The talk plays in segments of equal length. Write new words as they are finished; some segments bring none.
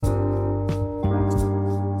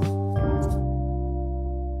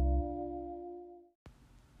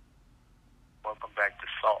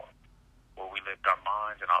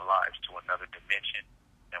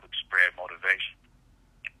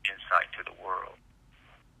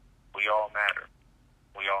We all matter.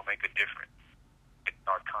 We all make a difference. It's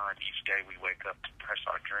our time each day we wake up to press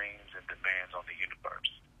our dreams and demands on the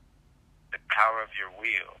universe. The power of your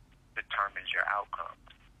will determines your outcome.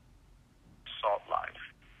 Salt life.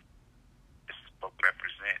 This is what we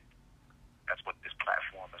represent. That's what this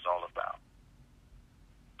platform is all about.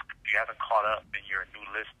 If you haven't caught up and you're a new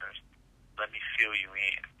listener, let me fill you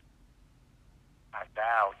in. I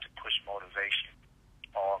vowed to push motivation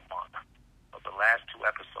all month. For the last 2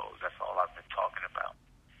 episodes, that's all I've been talking about.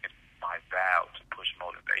 It's my vow to push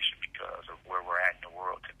motivation because of where we're at in the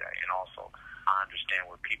world today. And also, I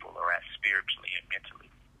understand where people are at spiritually and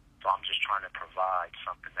mentally. So I'm just trying to provide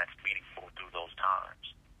something that's meaningful through those times.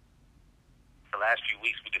 The last few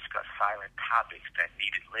weeks, we discussed silent topics that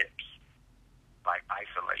needed lips, like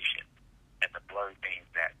isolation and the blurry things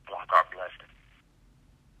that block our blessings.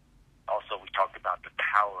 Also, we talked about the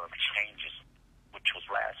power of changes, which was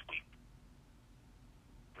last week.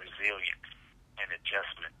 Resilience and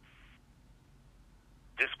adjustment.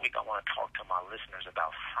 This week, I want to talk to my listeners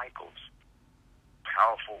about cycles.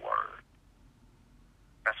 Powerful word.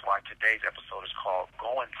 That's why today's episode is called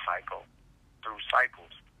Going Cycle Through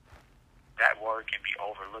Cycles. That word can be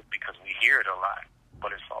overlooked because we hear it a lot,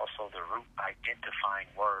 but it's also the root identifying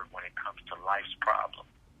word when it comes to life's problems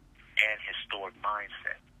and historic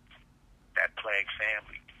mindsets that plague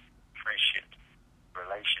families, friendships,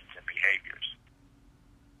 relations, and behaviors.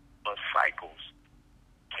 But cycles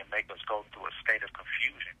can make us go through a state of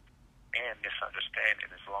confusion and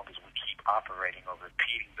misunderstanding as long as we keep operating or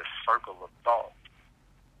repeating the circle of thoughts,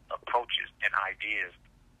 approaches, and ideas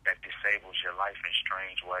that disables your life in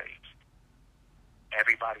strange ways.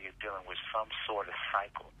 Everybody is dealing with some sort of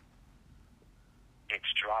cycle. It's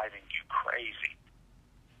driving you crazy.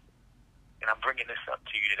 And I'm bringing this up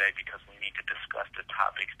to you today because we need to discuss the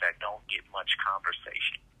topics that don't get much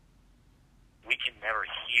conversation. We can never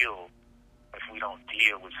heal if we don't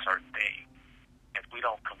deal with certain things, if we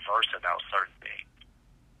don't converse about certain things,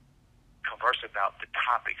 converse about the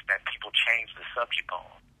topics that people change the subject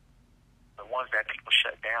on, the ones that people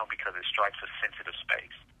shut down because it strikes a sensitive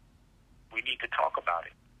space. We need to talk about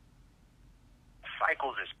it.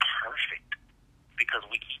 Cycles is perfect because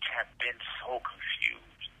we each have been so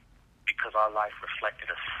confused because our life reflected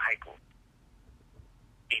a cycle.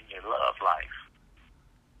 In your love life,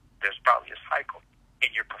 there's probably a cycle.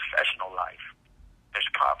 In your professional life, there's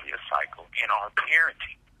probably a cycle. In our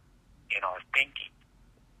parenting, in our thinking,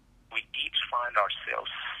 we each find ourselves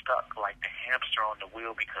stuck like the hamster on the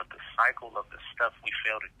wheel because the cycle of the stuff we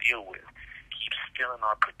fail to deal with keeps stealing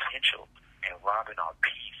our potential and robbing our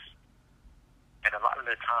peace. And a lot of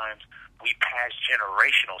the times, we pass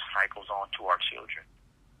generational cycles on to our children.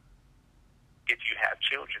 If you have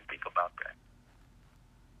children, think about that.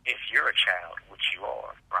 If you're a child, which you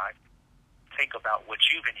are, right? Think about what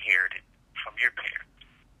you've inherited from your parents.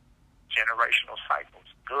 Generational cycles,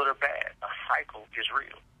 good or bad, a cycle is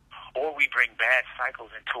real. Or we bring bad cycles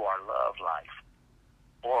into our love life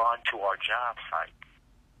or onto our job site.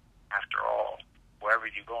 After all, wherever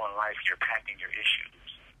you go in life, you're packing your issues.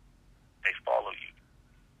 They follow you.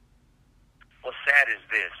 What's sad is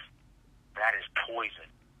this. That is poison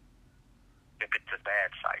if it's a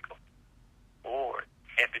bad cycle. Or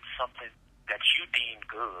if it's something that you deem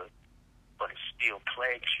good, but it still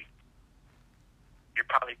plagues you. You're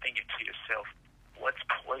probably thinking to yourself, what's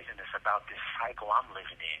poisonous about this cycle I'm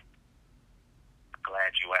living in?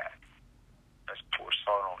 Glad you asked. Let's pour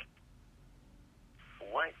salt on it.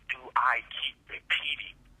 What do I keep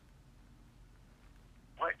repeating?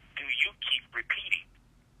 What do you keep repeating?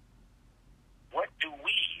 What do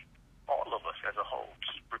we, all of us as a whole,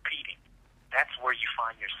 keep repeating? That's where you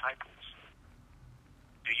find your cycles.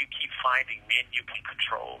 Do you keep finding men you can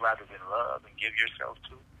control rather than love and give yourself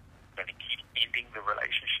to? And it keeps ending the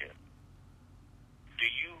relationship? Do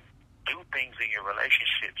you do things in your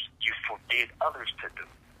relationships you forbid others to do,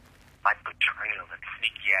 like betrayal and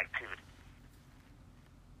sneaky activity?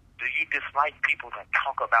 Do you dislike people that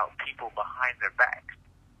talk about people behind their backs,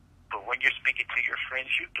 but when you're speaking to your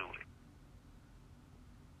friends, you do it?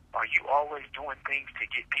 Are you always doing things to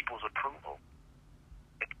get people's approval?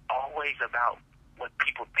 It's always about what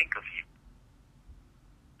people think of you.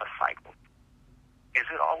 A cycle. Is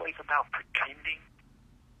it always about pretending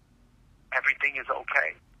everything is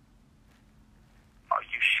okay? Are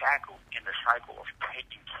you shackled in the cycle of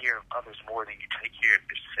taking care of others more than you take care of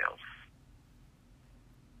yourself?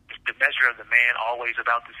 Is the measure of the man always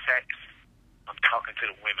about the sex? I'm talking to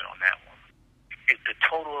the women on that one. Is the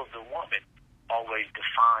total of the woman always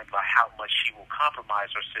defined by how much she will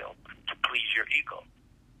compromise herself to please your ego?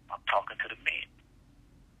 I'm talking to the men.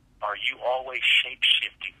 Are you always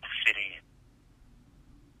shape-shifting to fit in?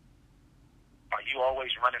 you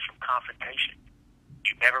always running from confrontation.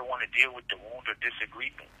 You never want to deal with the wound or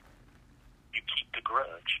disagreement. You keep the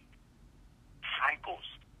grudge. Cycles,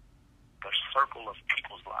 the circle of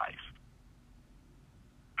people's lives.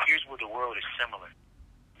 Here's where the world is similar,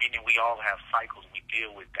 meaning we all have cycles we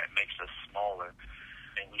deal with that makes us smaller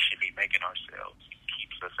than we should be making ourselves. It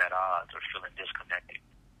keeps us at odds or feeling disconnected.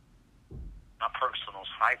 My personal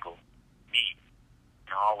cycle, me,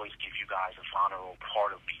 and I always give you guys a vulnerable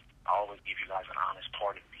part of me. I always give you guys an honest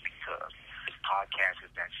part of me because this podcast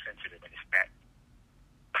is that sensitive and it's that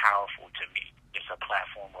powerful to me. It's a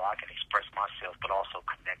platform where I can express myself but also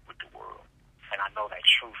connect with the world. And I know that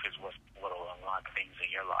truth is what will unlock things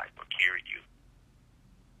in your life or carry you.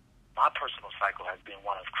 My personal cycle has been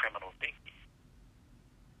one of criminal thinking.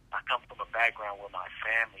 I come from a background where my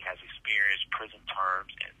family has experienced prison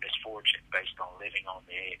terms and misfortune based on living on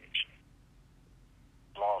the edge.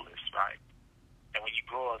 Lawless, right? And when you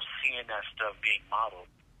grow up seeing that stuff being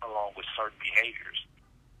modeled along with certain behaviors,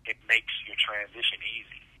 it makes your transition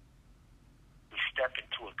easy. We step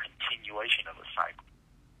into a continuation of a cycle.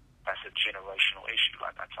 That's a generational issue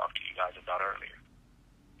like I talked to you guys about earlier.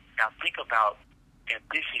 Now think about, and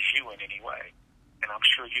this is you in any way, and I'm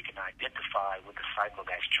sure you can identify with the cycle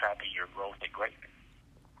that's trapping your growth and greatness.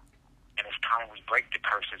 And it's time we break the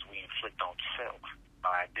curses we inflict on self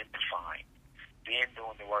by identifying, then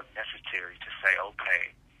doing the work necessary to say,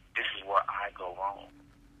 okay, this is where I go wrong.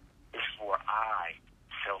 This is where I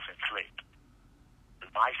self-inflict.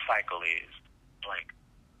 My cycle is blank.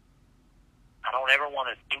 I don't ever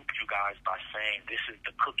want to dupe you guys by saying this is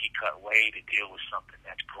the cookie-cut way to deal with something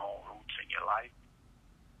that's grown roots in your life.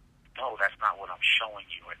 No, that's not what I'm showing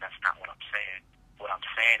you, and that's not what I'm saying. What I'm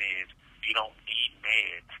saying is you don't need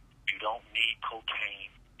meds. You don't need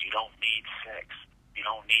cocaine. You don't need sex. You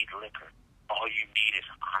don't need liquor. All you need is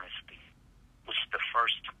honesty, which is the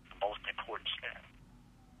first, most important step.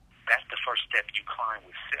 That's the first step you climb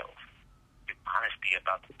with self. It's honesty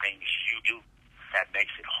about the things you do that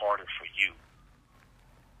makes it harder for you.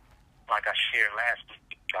 Like I shared last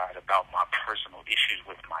week, guys, about my personal issues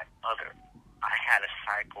with my mother. I had a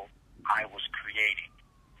cycle I was creating,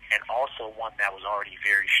 and also one that was already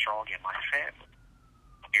very strong in my family.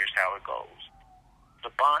 Here's how it goes.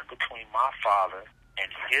 The bond between my father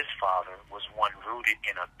and his father was one rooted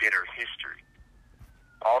in a bitter history.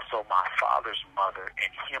 Also, my father's mother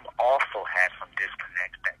and him also had some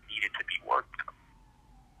disconnects that needed to be worked on.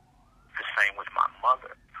 The same with my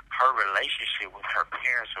mother. Her relationship with her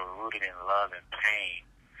parents were rooted in love and pain,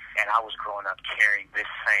 and I was growing up carrying this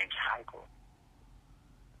same cycle.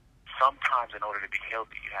 Sometimes in order to be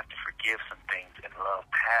healthy, you have to forgive some things and love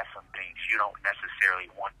past some things you don't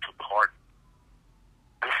necessarily want to pardon.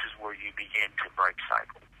 This is where you begin to break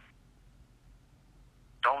cycles.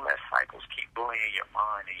 Don't let cycles keep bullying your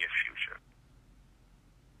mind and your future.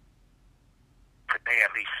 Today,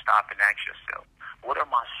 at least stop and ask yourself, what are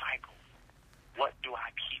my cycles? What do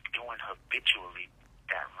I keep doing habitually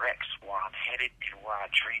that wrecks where I'm headed and where I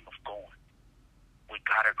dream of going? We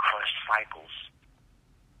gotta crush cycles,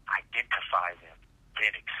 identify them,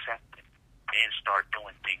 then accept them, then start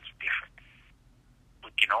doing things differently.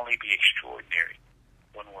 We can only be extraordinary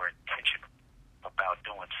when we're intentional about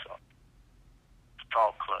doing so.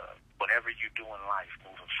 Thought Club, whatever you do in life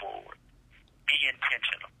moving forward, be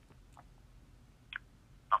intentional.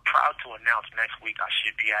 I'm proud to announce next week I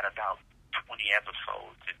should be at about 20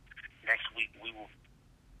 episodes, and next week we will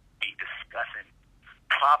be discussing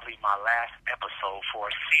probably my last episode for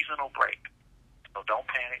a seasonal break. So don't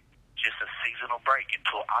panic, just a seasonal break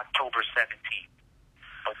until October 17th.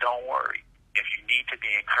 But don't worry, if you need to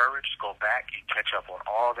be encouraged, go back and catch up on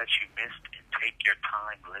all that you missed and take your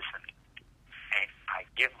time listening. And I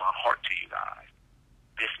give my heart to you guys.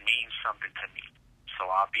 This means something to me. So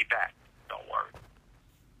I'll be back. Don't worry.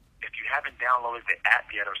 If you haven't downloaded the app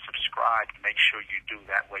yet or subscribed, make sure you do.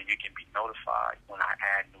 That way you can be notified when I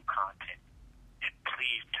add new content. And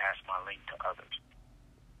please pass my link to others.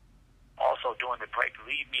 Also, during the break,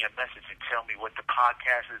 leave me a message and tell me what the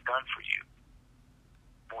podcast has done for you.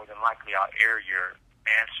 More than likely, I'll air your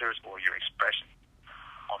answers or your expressions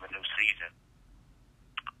on the new season.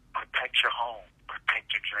 Protect your home.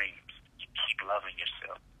 Protect your dreams. Keep loving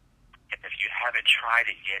yourself. And if you haven't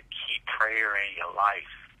tried it yet, keep prayer in your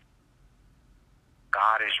life.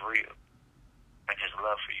 God is real, and his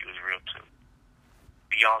love for you is real too.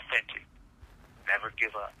 Be authentic. Never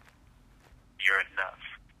give up. You're enough.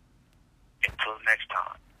 Until next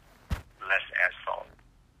time.